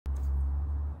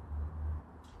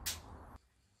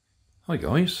Hi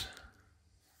guys.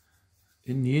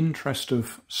 In the interest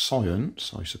of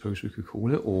science, I suppose we could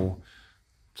call it, or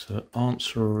to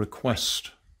answer a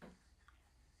request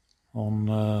on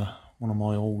one of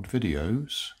my old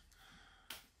videos,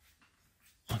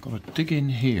 I've got to dig in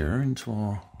here into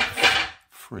our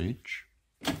fridge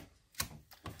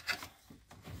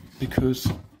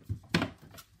because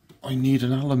I need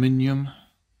an aluminium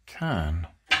can,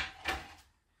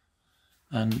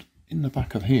 and in the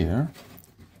back of here,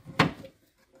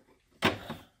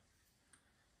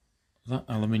 that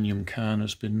aluminium can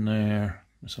has been there,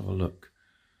 let's have a look,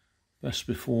 best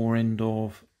before end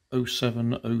of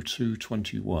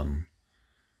 07/02/21.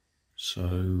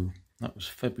 So that was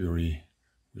February,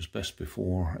 was best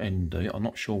before end date. I'm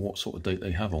not sure what sort of date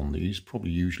they have on these,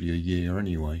 probably usually a year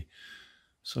anyway.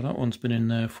 So that one's been in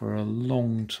there for a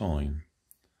long time.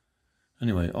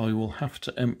 Anyway, I will have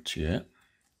to empty it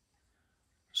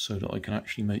so that I can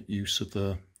actually make use of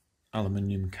the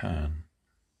aluminium can.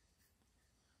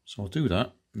 So I'll do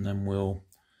that and then we'll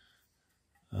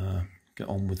get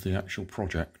on with the actual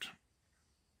project.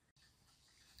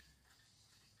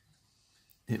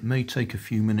 It may take a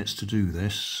few minutes to do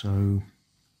this, so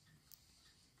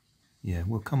yeah,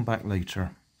 we'll come back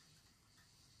later.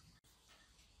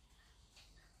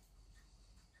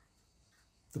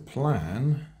 The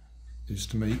plan is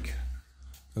to make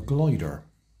a glider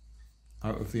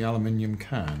out of the aluminium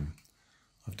can.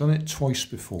 I've done it twice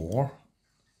before,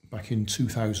 back in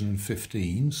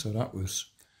 2015, so that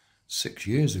was 6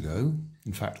 years ago.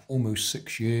 In fact, almost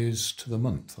 6 years to the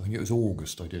month. I think it was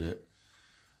August I did it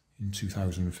in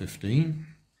 2015.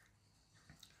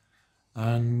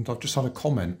 And I've just had a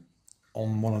comment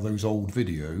on one of those old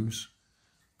videos,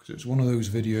 because it's one of those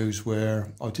videos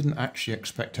where I didn't actually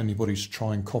expect anybody to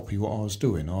try and copy what I was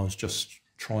doing. I was just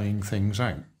trying things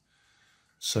out.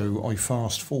 So I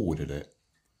fast forwarded it,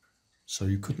 so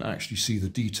you couldn't actually see the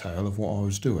detail of what I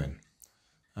was doing.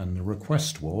 And the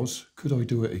request was, could I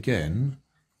do it again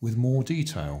with more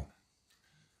detail?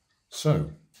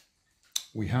 So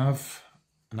we have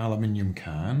an aluminium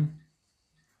can.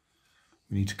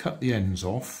 We need to cut the ends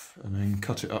off and then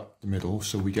cut it up the middle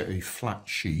so we get a flat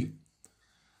sheet.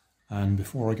 And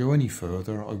before I go any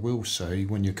further, I will say,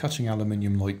 when you're cutting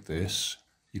aluminium like this,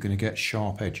 you're going to get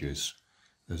sharp edges.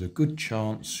 There's a good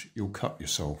chance you'll cut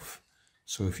yourself.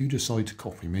 So if you decide to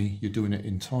copy me, you're doing it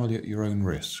entirely at your own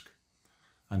risk.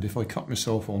 And if I cut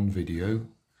myself on video,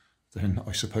 then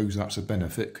I suppose that's a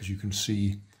benefit, because you can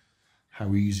see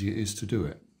how easy it is to do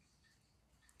it.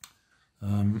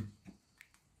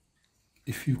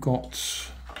 If you've got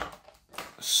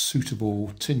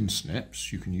suitable tin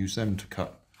snips, you can use them to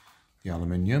cut the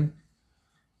aluminium.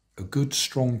 A good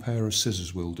strong pair of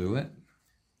scissors will do it.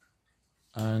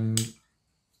 And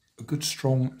a good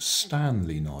strong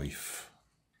Stanley knife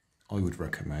I would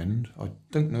recommend. I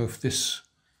don't know if this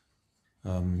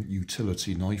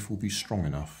utility knife will be strong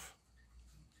enough.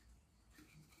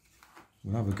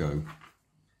 We'll have a go.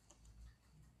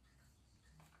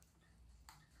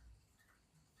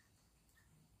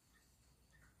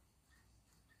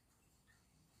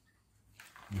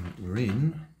 Right, we're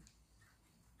in.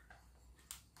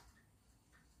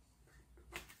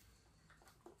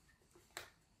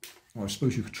 Well, I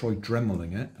suppose you could try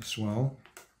dremeling it as well.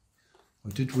 I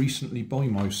did recently buy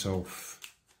myself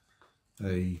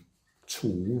a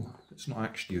tool. It's not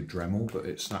actually a Dremel, but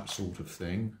it's that sort of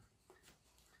thing.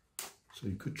 So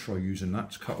you could try using that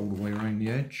to cut all the way around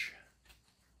the edge.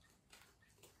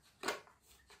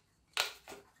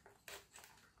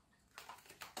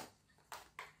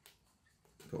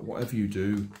 But whatever you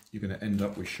do, you're going to end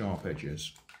up with sharp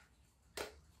edges.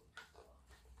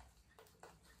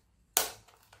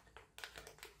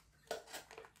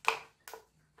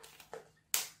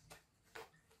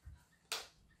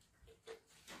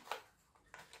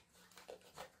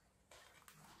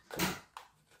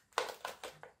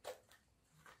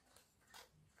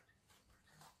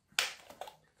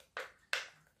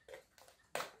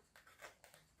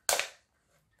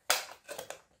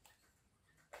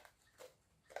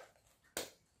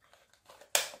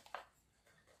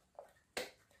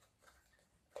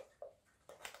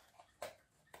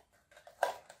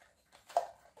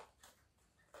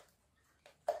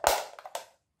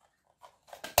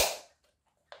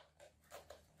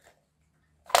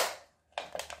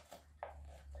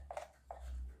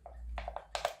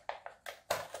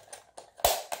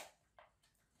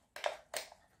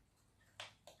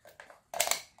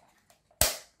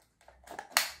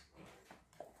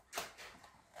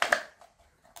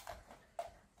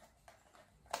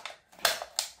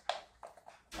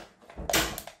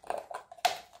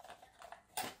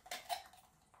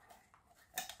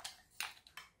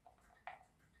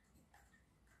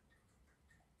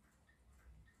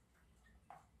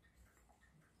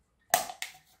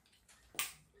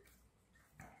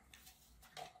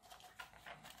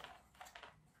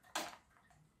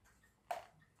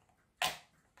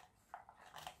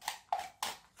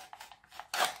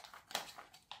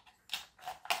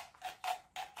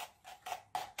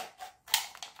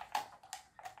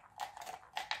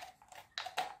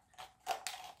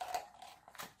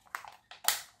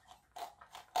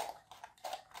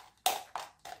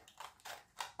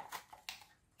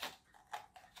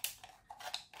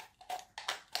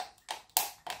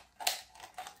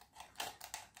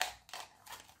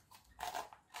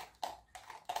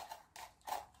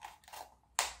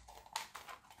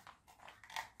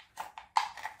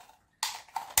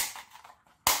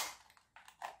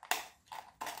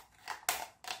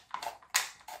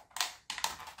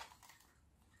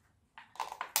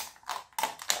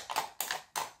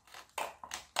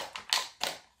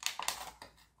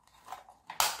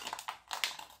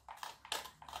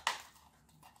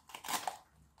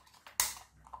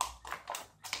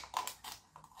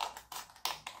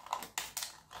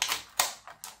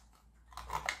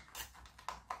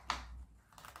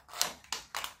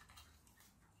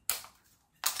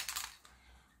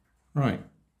 Right,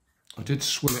 I did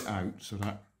swill it out, so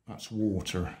that's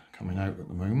water coming out at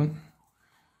the moment.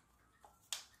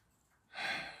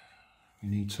 We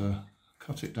need to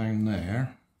cut it down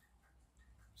there.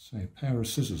 So a pair of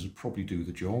scissors would probably do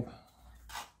the job,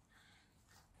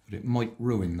 but it might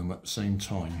ruin them at the same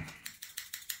time.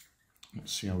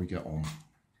 Let's see how we get on.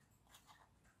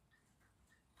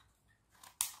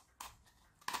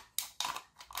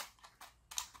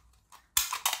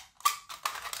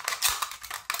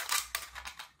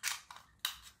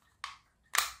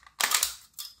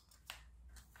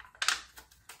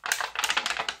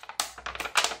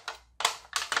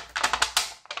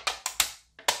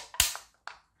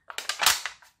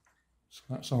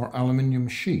 That's our aluminium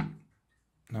sheet.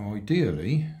 Now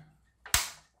ideally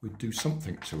we'd do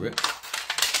something to it to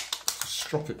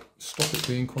stop it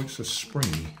being quite so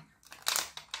springy.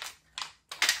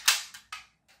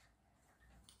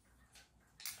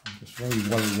 I'm just very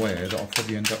well aware that I'll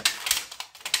probably end up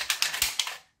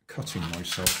cutting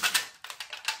myself.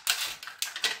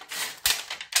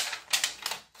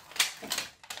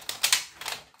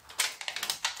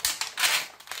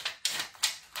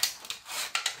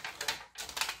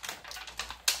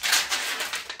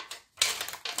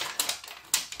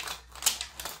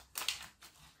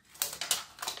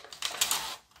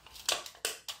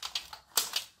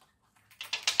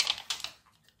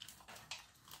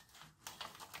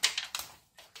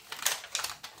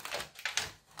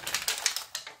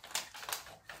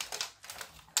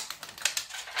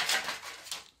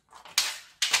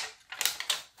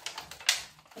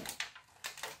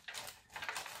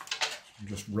 I'm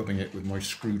just rubbing it with my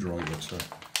screwdriver to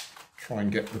try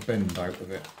and get the bend out of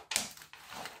it.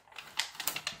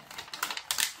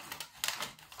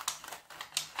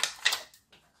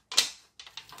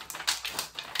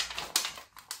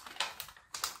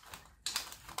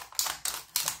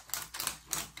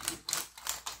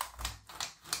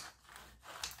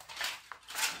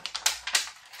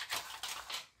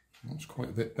 That's quite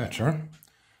a bit better.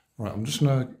 Right, I'm just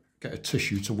going to get a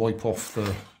tissue to wipe off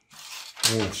the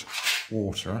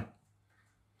water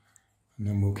and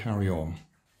then we'll carry on.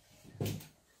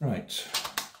 Right,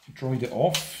 dried it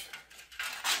off.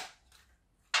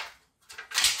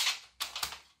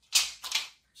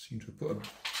 Seem to have put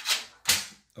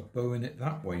a bow in it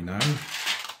that way now.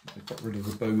 I got rid of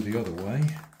the bow the other way.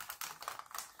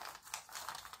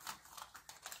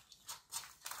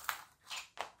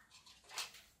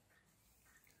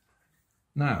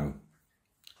 Now,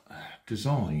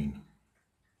 design.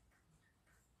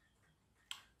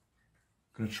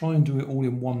 I'm going to try and do it all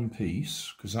in one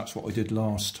piece because that's what I did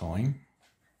last time.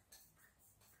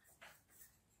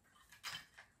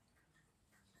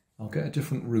 I'll get a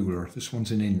different ruler. This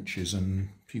one's in inches and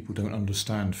people don't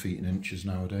understand feet in inches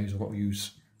nowadays. I've got to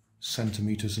use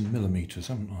centimetres and millimetres,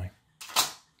 haven't I?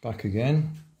 Back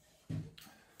again.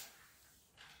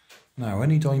 Now,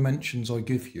 any dimensions I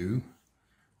give you,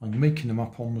 I'm making them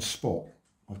up on the spot.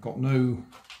 I've got no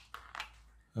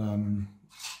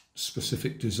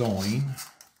specific design.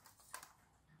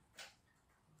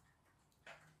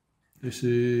 This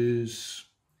is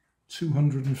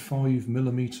 205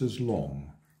 millimeters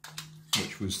long,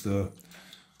 which was the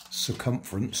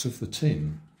circumference of the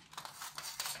tin.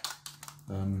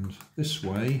 And this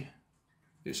way,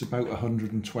 it's about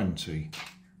 120,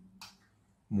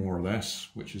 more or less,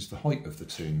 which is the height of the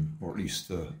tin, or at least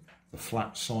the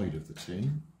flat side of the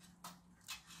tin.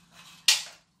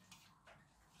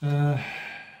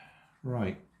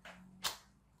 Right,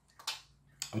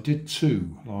 I did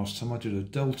two last time. I did a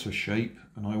delta shape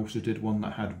and I also did one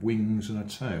that had wings and a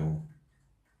tail.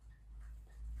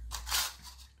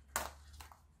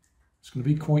 It's going to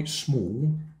be quite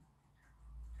small.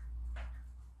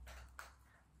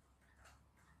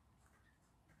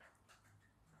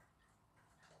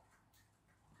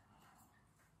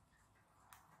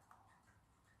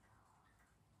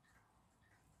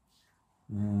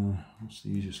 What's the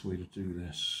easiest way to do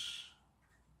this?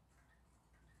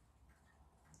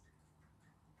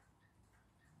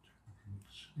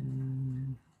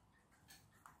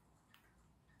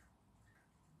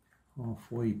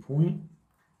 Halfway point.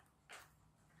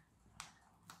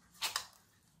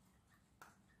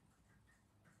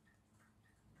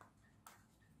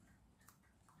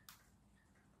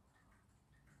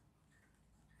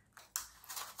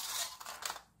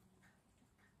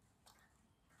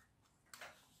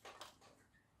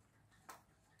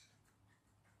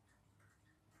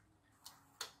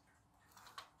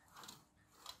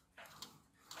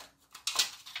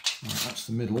 Right, that's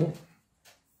the middle.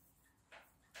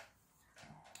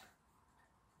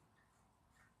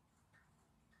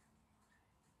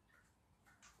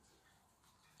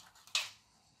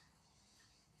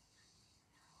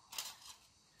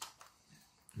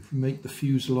 make the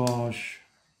fuselage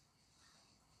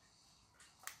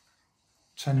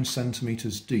 10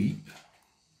 centimetres deep,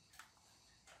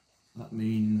 that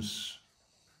means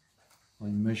I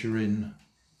measure in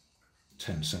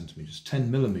 10 centimetres,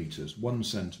 10 millimetres, 1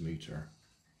 centimetre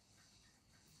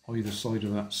either side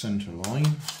of that centre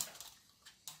line.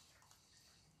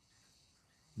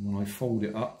 And when I fold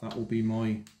it up, that will be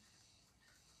my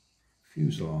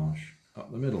fuselage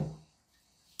up the middle.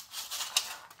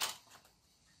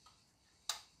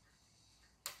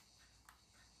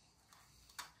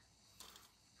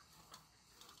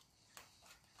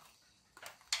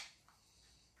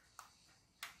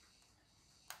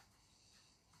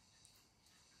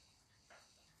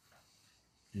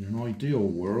 In an ideal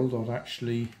world, I'd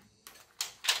actually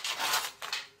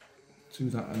do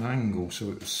that at an angle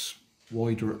so it's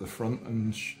wider at the front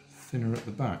and thinner at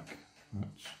the back. But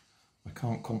I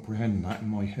can't comprehend that in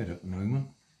my head at the moment.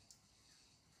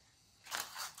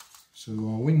 So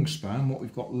our wingspan, what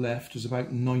we've got left is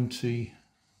about 90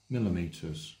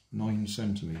 millimetres, 9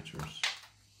 centimetres.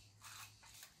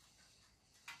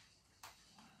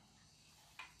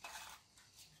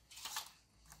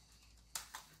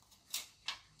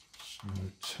 So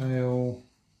tail,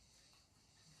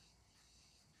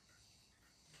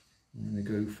 I'm going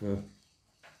to go for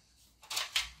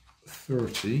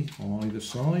 30 on either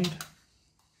side.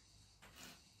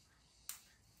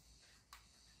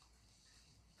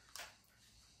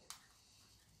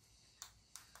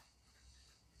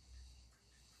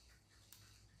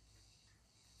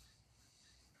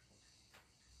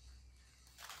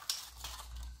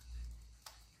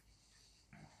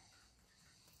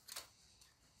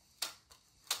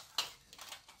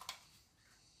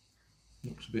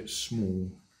 Looks a bit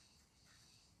small.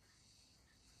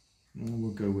 Well,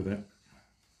 we'll go with it.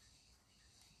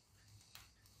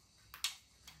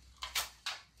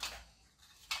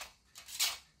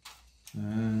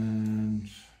 And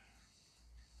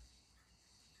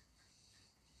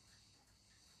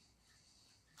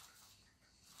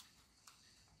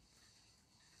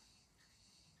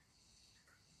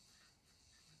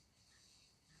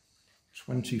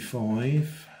 $25.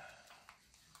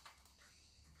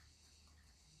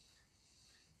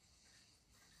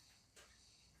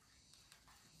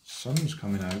 Sun's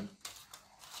coming out.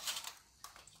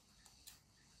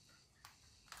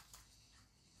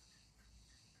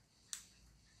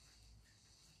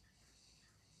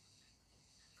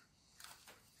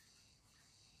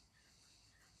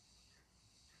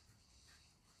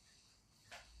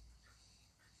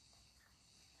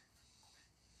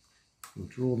 We'll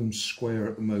draw them square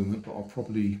at the moment, but I'll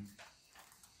probably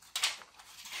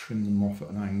trim them off at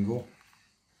an angle.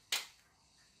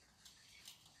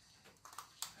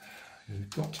 You've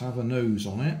got to have a nose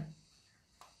on it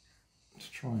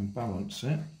to try and balance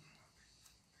it.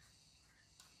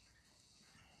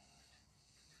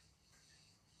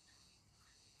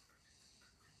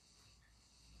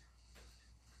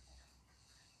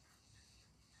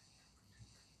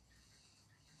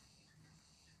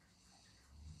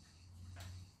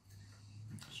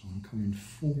 So I'm coming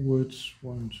forwards,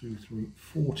 1, 2, 3,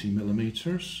 40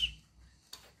 millimetres.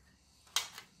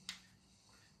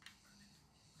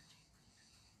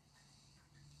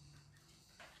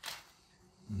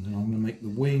 And then I'm going to make the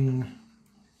wing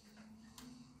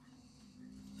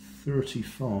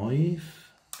 35.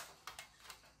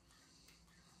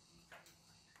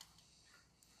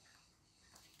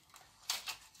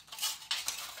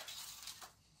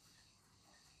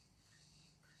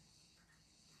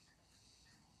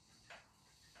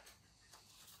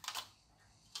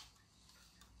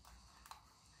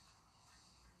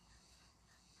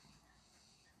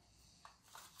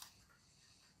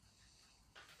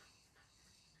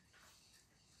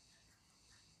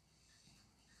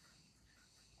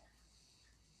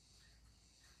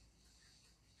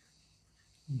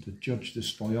 To judge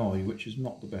this by eye, which is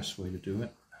not the best way to do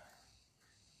it.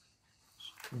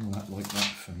 Let's draw that like that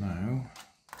for now.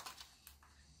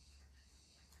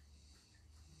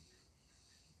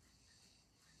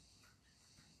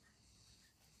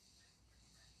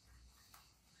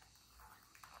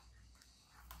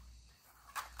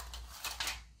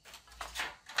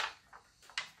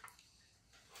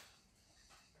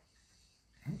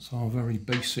 That's our very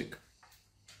basic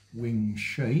wing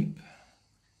shape.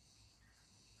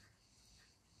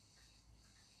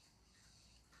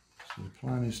 So the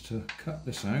plan is to cut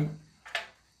this out,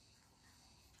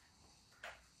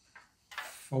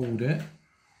 fold it,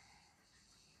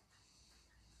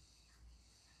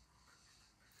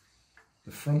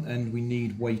 the front end we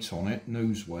need weight on it,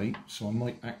 nose weight, so I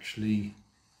might actually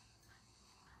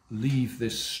leave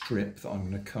this strip that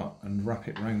I'm going to cut and wrap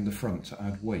it round the front to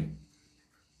add weight.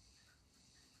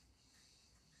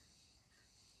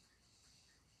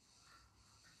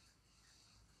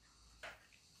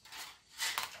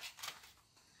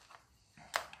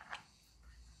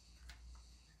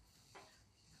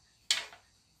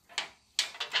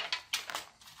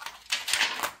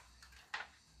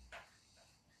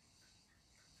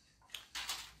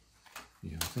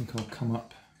 think I'll come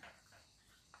up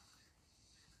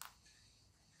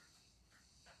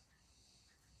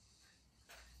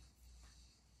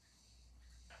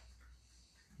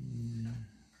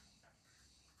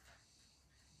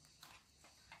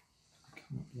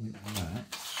like that.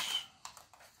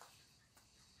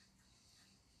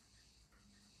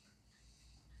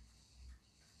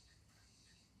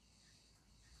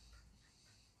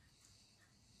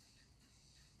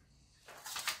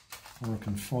 I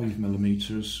reckon 5mm.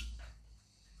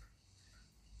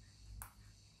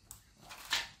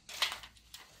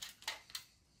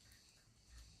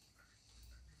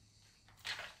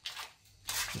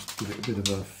 Just give it a bit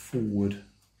of a forward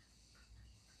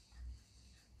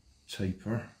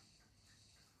taper.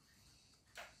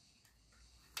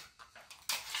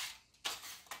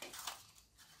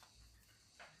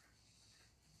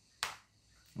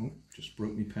 Oh, just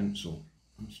broke my pencil.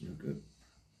 That's no good.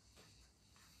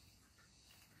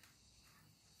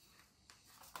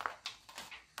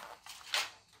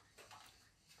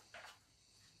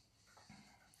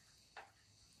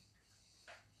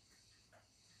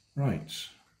 Right,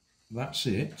 that's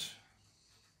it.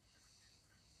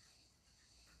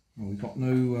 Well, we've got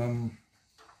no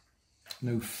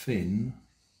fin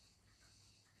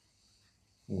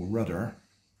or rudder.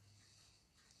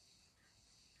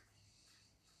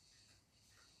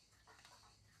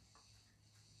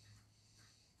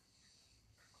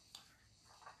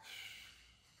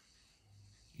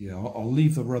 Yeah, I'll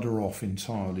leave the rudder off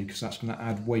entirely because that's going to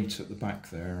add weight at the back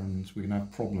there, and we're going to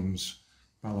have problems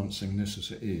balancing this as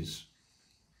it is.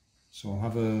 So I'll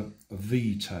have a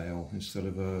V tail instead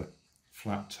of a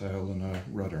flat tail and a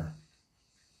rudder.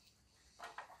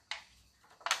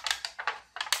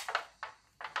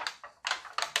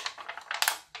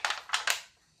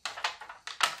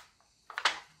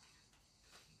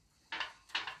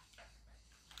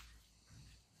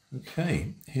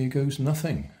 Okay, here goes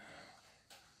nothing.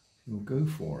 We'll go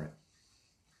for it.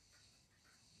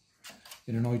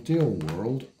 In an ideal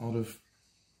world, I'd have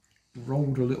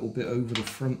rolled a little bit over the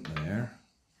front there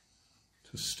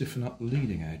to stiffen up the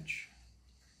leading edge.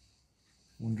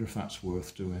 Wonder if that's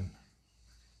worth doing.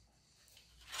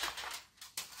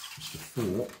 Just a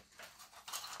thought.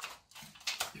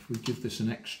 If we give this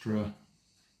an extra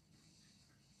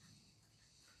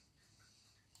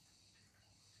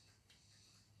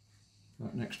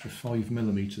about an extra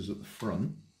 5mm at the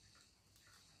front.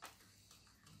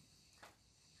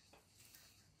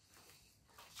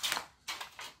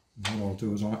 And what I'll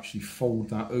do is I'll actually fold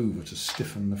that over to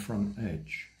stiffen the front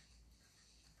edge.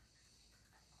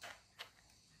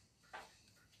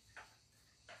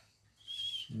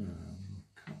 So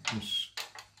I'll cut this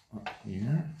up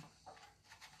here.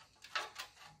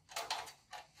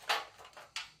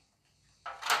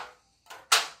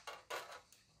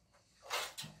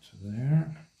 Up to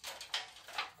there.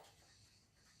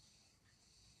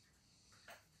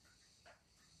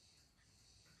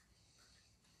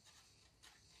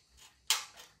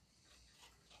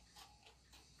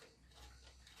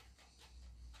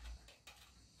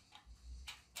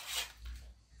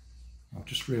 I've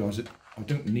just realised that I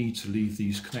don't need to leave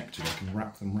these connected, I can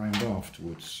wrap them round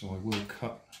afterwards, so I will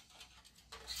cut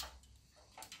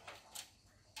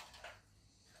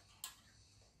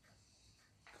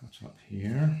up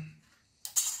here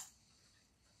to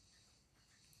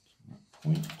that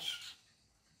point.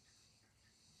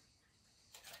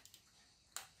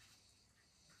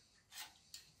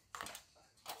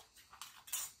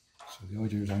 So the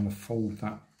idea is I'm going to fold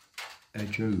that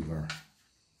edge over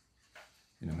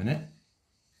in a minute.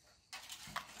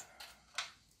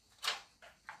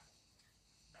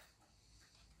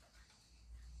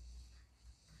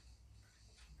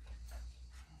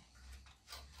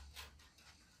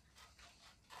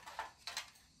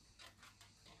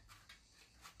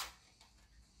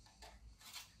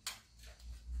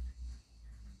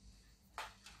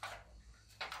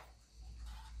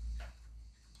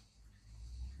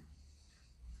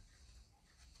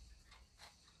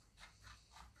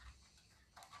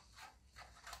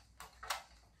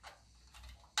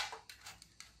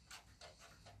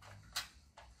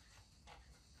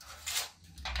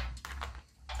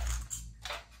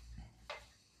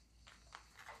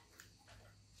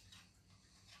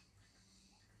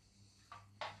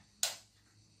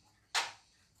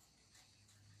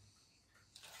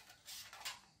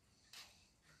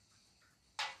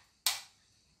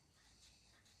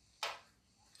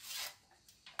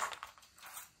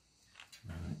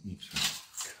 Need to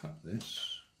cut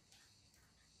this.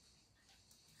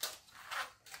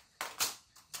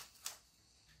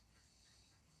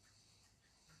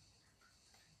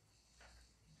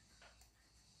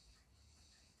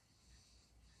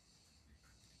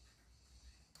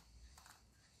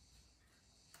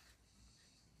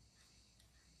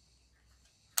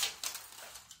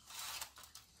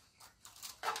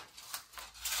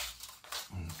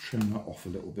 trim that off a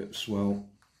little bit as well.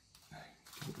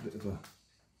 Give it a bit of a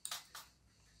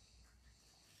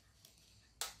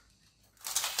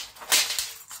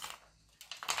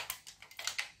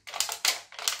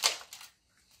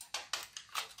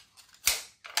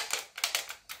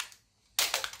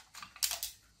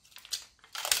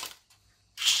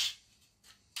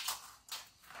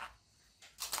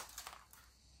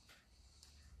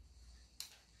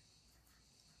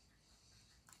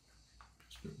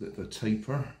bit of a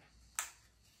taper.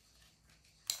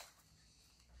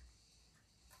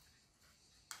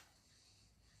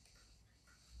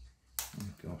 Oh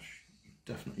gosh, you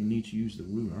definitely need to use the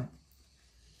ruler.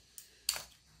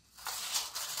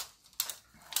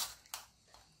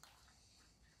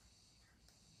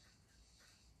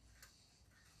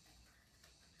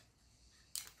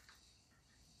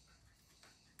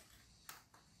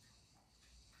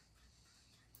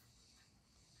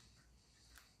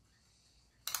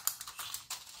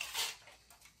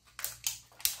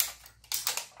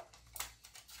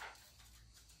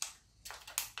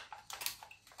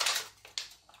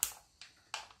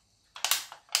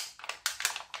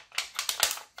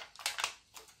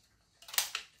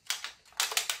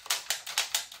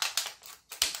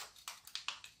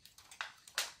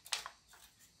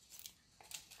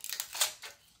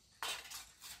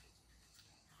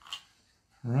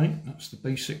 Right, that's the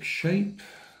basic shape.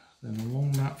 Then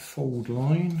along that fold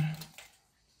line,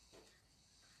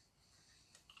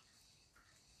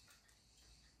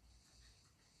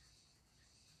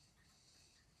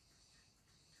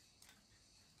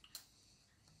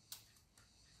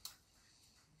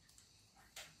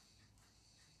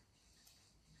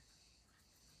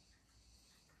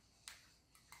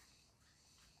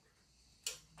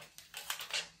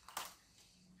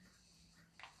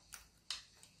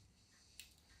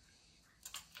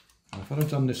 if I'd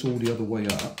have done this all the other way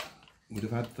up, we'd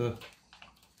have had the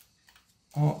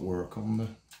artwork on the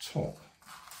top.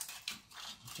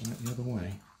 Done it the other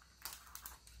way.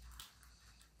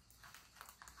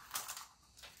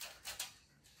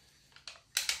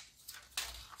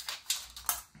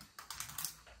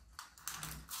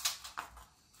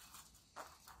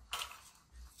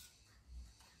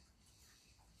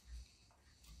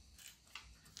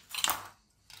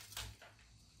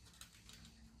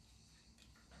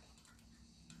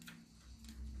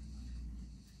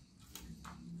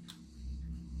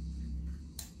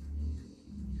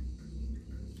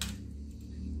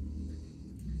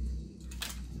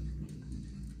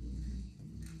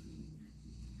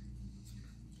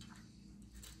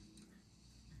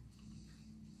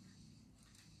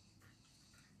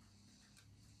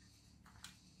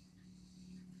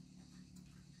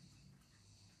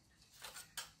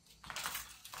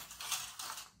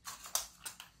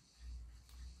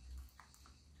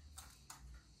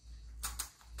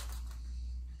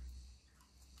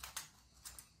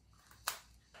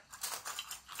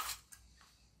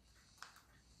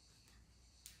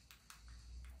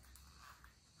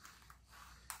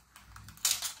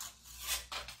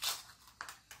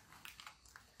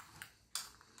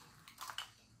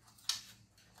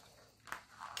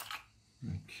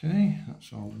 Okay,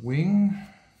 that's our wing.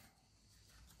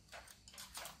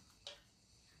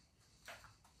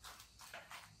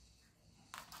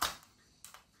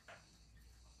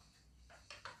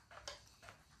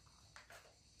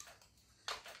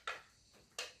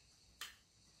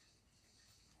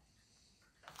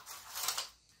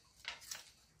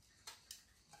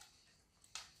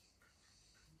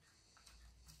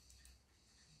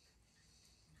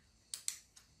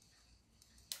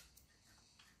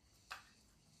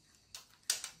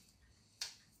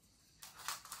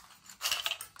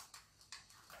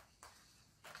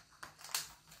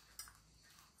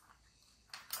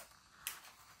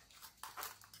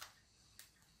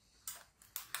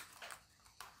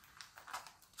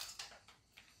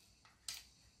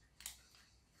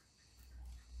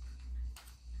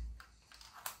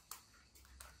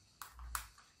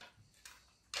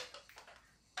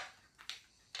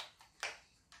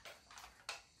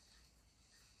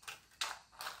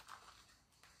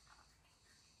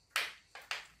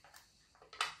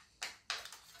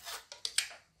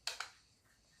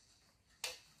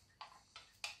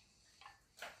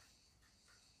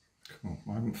 Oh,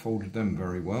 I haven't folded them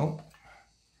very well.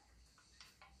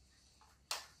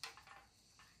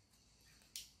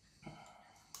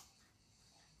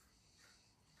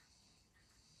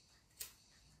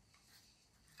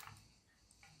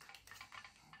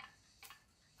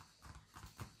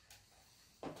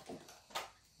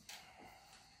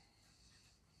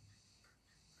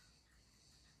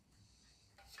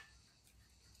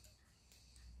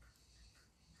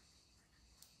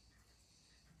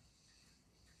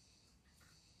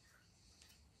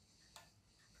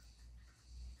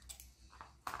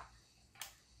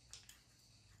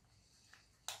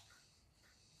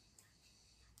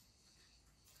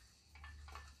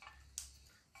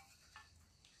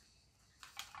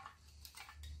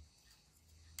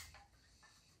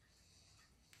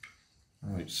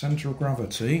 centre of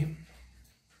gravity,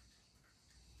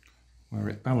 where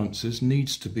it balances,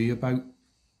 needs to be about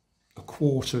a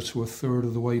quarter to a third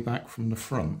of the way back from the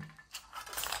front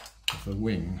of the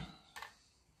wing.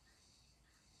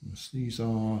 These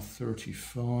are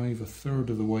 35, a third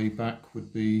of the way back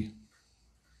would be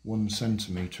 1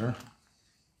 centimetre.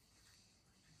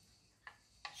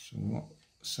 So what,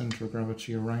 centre of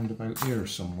gravity around about here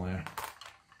somewhere.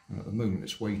 And at the moment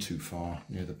it's way too far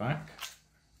near the back.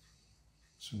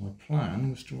 So my plan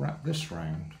was to wrap this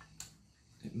round.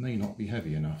 It may not be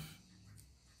heavy enough.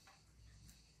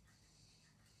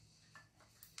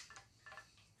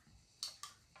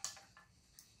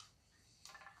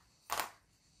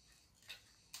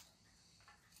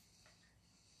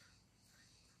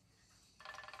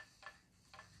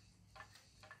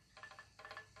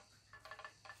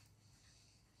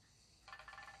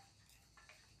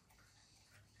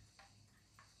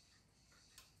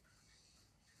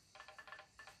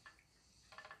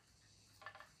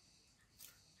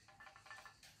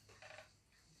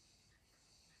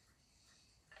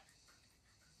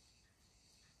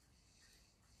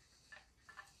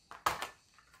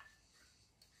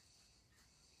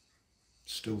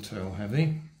 Still tail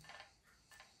heavy.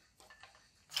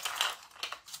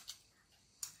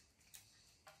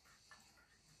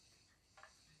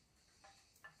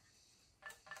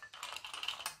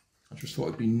 I just thought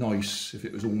it'd be nice if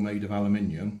it was all made of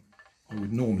aluminium. I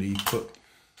would normally put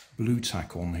blue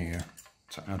tack on here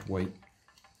to add weight.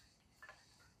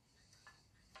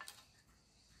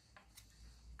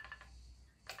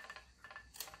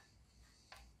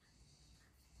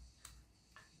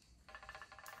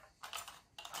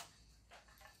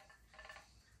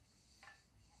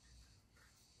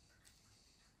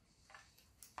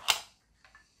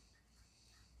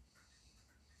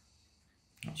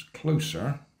 That's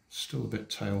closer, still a bit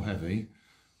tail heavy,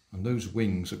 and those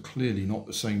wings are clearly not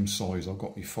the same size. I've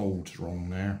got my folds wrong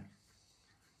there.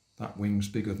 That wing's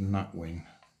bigger than that wing.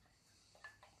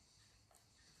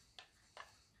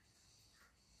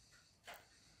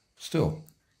 Still,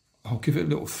 I'll give it a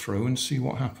little throw and see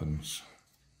what happens.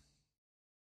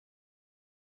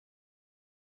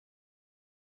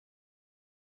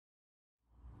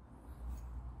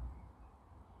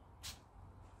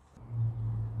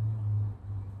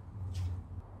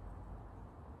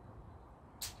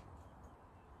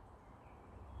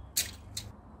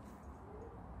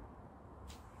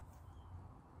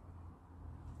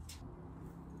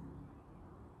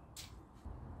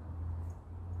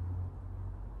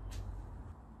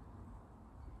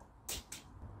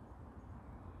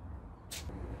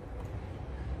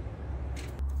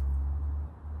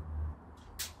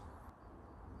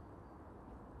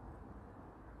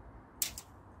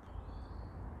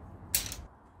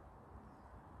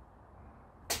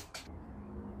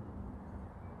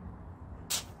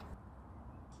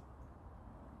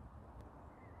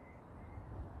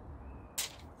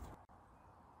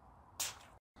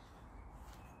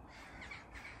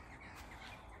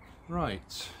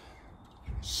 Right,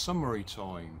 summary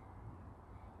time.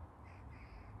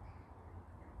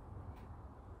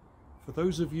 For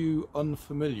those of you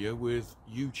unfamiliar with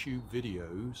YouTube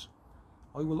videos,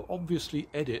 I will obviously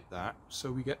edit that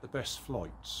so we get the best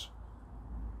flights.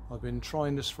 I've been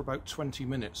trying this for about 20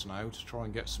 minutes now to try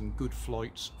and get some good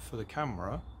flights for the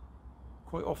camera.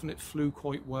 Quite often it flew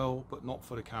quite well, but not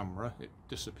for the camera, it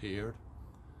disappeared.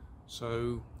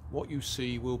 So what you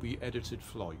see will be edited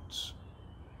flights.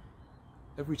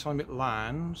 Every time it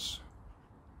lands,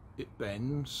 it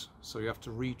bends, so you have to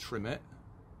retrim it.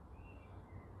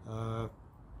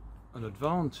 An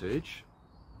advantage,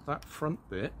 that front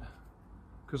bit,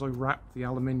 because I wrapped the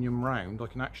aluminium round, I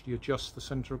can actually adjust the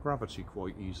centre of gravity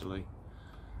quite easily.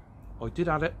 I did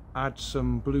add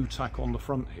some blue tack on the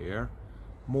front here,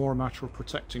 more a matter of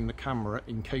protecting the camera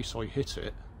in case I hit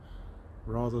it,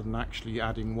 rather than actually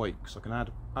adding weight, because I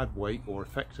can add weight, or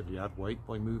effectively add weight,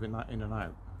 by moving that in and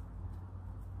out.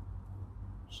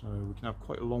 So we can have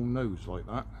quite a long nose like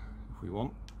that if we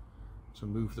want to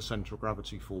move the centre of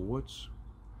gravity forwards.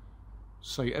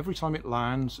 Say every time it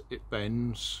lands it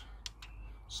bends,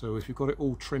 so if you've got it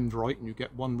all trimmed right and you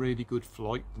get one really good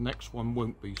flight, the next one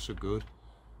won't be so good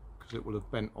because it will have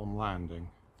bent on landing.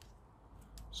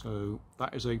 So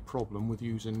that is a problem with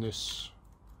using this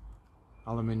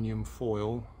aluminium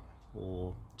foil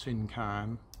or tin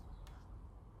can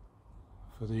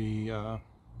for the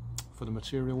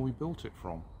material we built it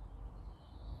from.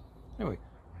 Anyway,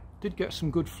 did get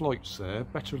some good flights there,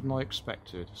 better than I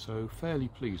expected, so fairly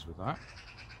pleased with that.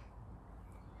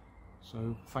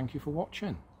 So thank you for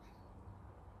watching.